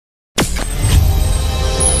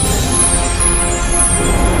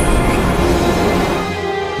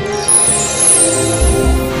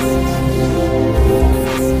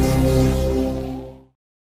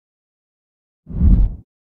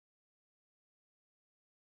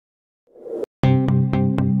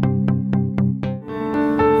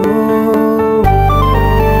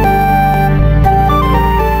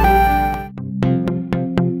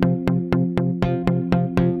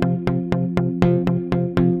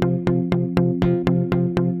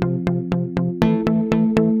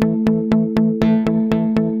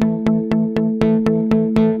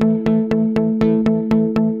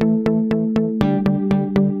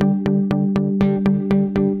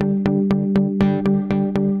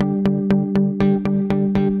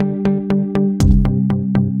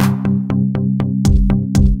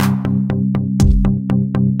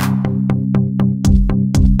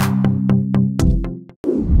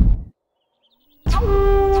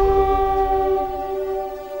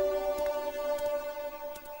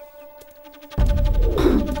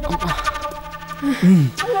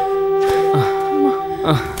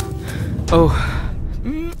Oh.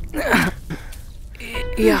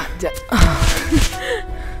 Yeah.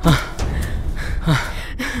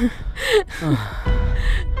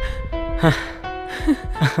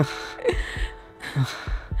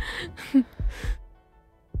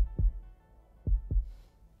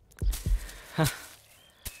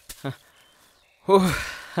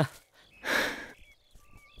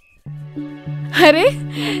 Arey,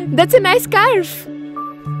 that's a nice scarf.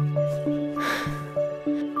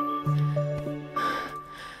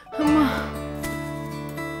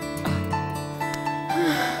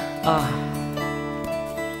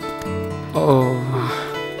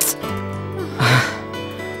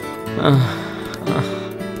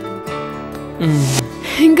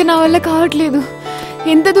 ఇంకా నా వల్ల కావట్లేదు.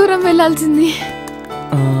 ఎంత దూరం వెళ్ళాల్సింది?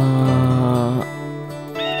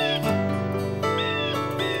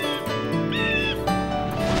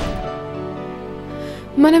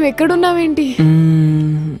 మనం ఎక్కడున్నావేంటి?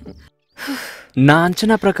 నా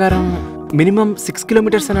అంచనా ప్రకారం మినిమం 6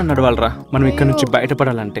 కిలోమీటర్స్ అని నడవాలరా మనం ఇక్కడ నుంచి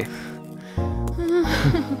బయటపడాలంటే.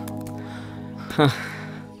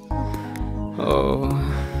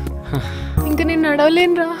 ఇంకా నేను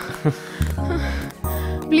నడవలేనురా.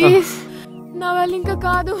 ప్లీజ్, నా వల్ల ఇంకా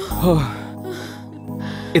కాదు.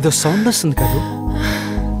 ఏదో సౌండ్ వస్తుంది కాదు,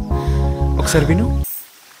 ఒకసారి విను.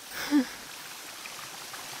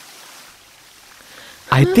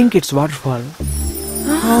 I think it's waterfall.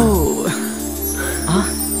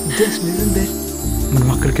 Just listen there. మనం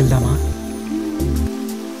అక్కడికి వెళ్దామా?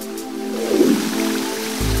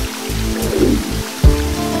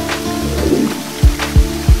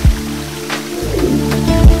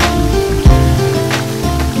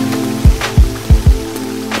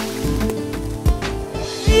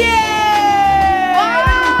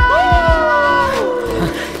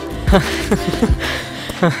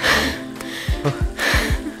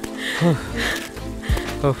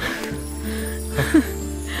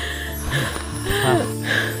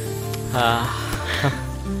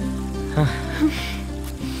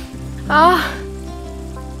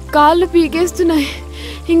 కాళ్ళు పీకేస్తున్నాయి.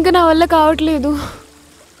 ఇంకా నా వల్ల కావట్లేదు.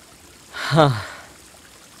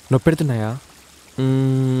 నొప్పి పెడుతున్నాయా?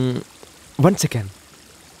 1 second.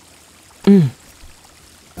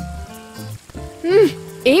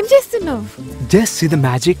 ఏం చేస్తున్నావు? Just see the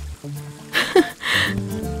magic.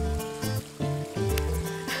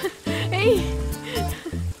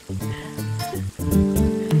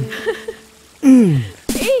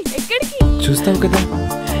 ఎక్కడికి? చూస్తావు కదా.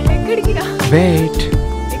 ఎక్కడికి రా? Wait.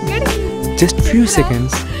 ఎక్కడికి? Just few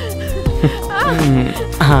seconds.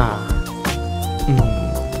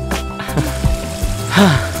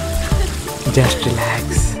 Just relax.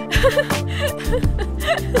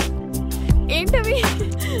 ఏంటవి?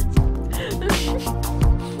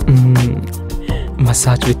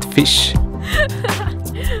 Massage with fish.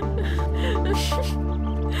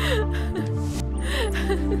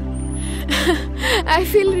 I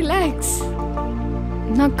feel relax.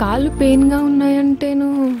 నా కాళ్ళు పెయిన్గా ఉన్నాయంటేను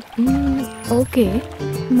ఓకే,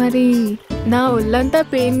 మరి నా ఒళ్ళంతా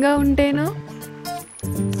పెయిన్గా ఉంటేను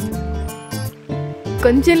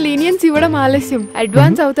కొంచెం లీనియన్స్ ఇవ్వడం ఆలస్యం.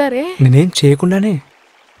 అడ్వాన్స్ అవుతారే. నేనేం చేయకుండానే.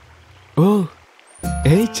 ఓ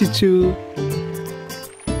ఏ చిచ్చు,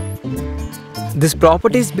 దిస్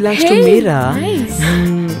ప్రాపర్టీస్ బిలాంగ్స్ టు మీరా.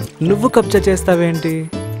 నువ్వు కబ్జా చేస్తావేంటి?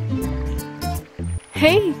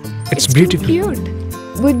 హే, ఇట్స్ బ్యూటిఫుల్. క్యూట్.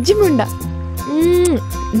 బుజ్జి ముండా.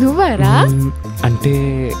 నువ్వారా? అంటే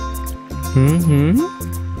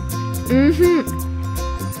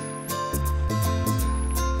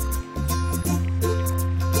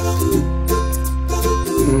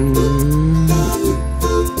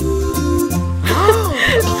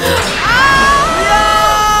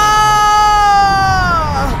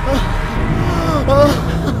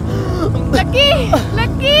lucky,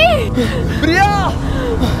 lucky, Priya,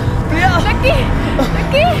 Priya, lucky,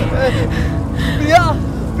 lucky, Priya,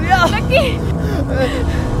 Priya, lucky,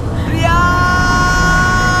 Priya,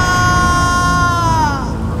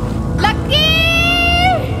 lucky,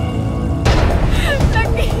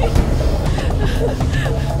 lucky,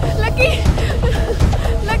 lucky,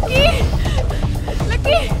 lucky,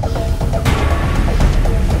 lucky.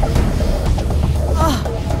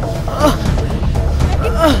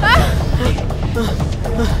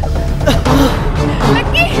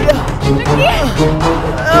 Lucky! Lucky!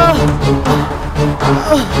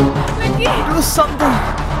 Lucky! Do something!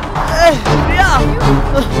 Hey, Priya!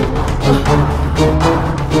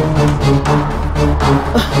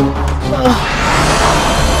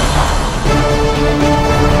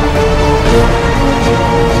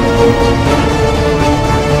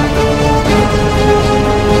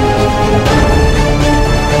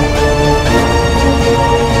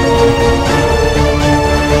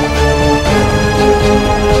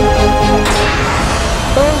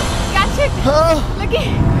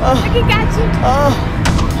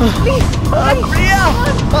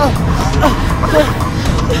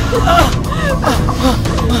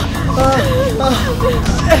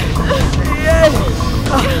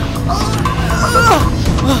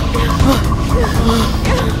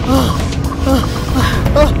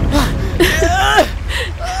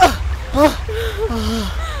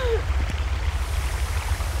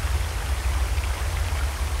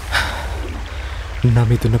 నా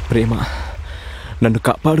మీదున్న ప్రేమ, నన్ను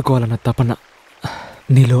కాపాడుకోవాలన్న తపన,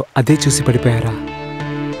 నీలో అదే చూసి పడిపోయారా?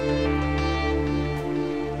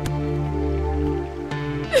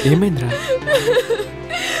 ఏమైందిరా?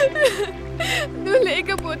 నువ్వు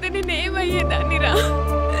లేకపోతే నేనేమయ్యేదాన్ని రా.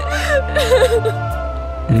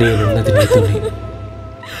 నేనున్నది నీతోనే,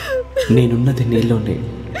 నేనున్నది నీలోనే.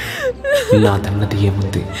 నాదన్నది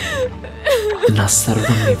ఏముంది? నా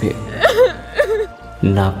సర్వం నీవే,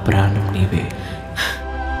 నా ప్రాణం నీవే.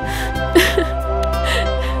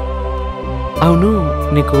 అవును,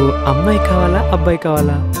 నీకు అమ్మాయి కావాలా అబ్బాయి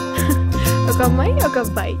కావాలా? ఒక అమ్మాయి ఒక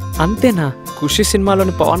అబ్బాయి. అంతేనా? ఖుషి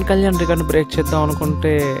సినిమాలోని పవన్ కళ్యాణ్ రికార్డు బ్రేక్ చేద్దాం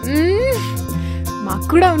అనుకుంటే మాకు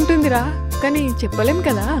కూడా ఉంటుందిరా, కానీ చెప్పలేం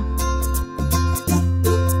కదా.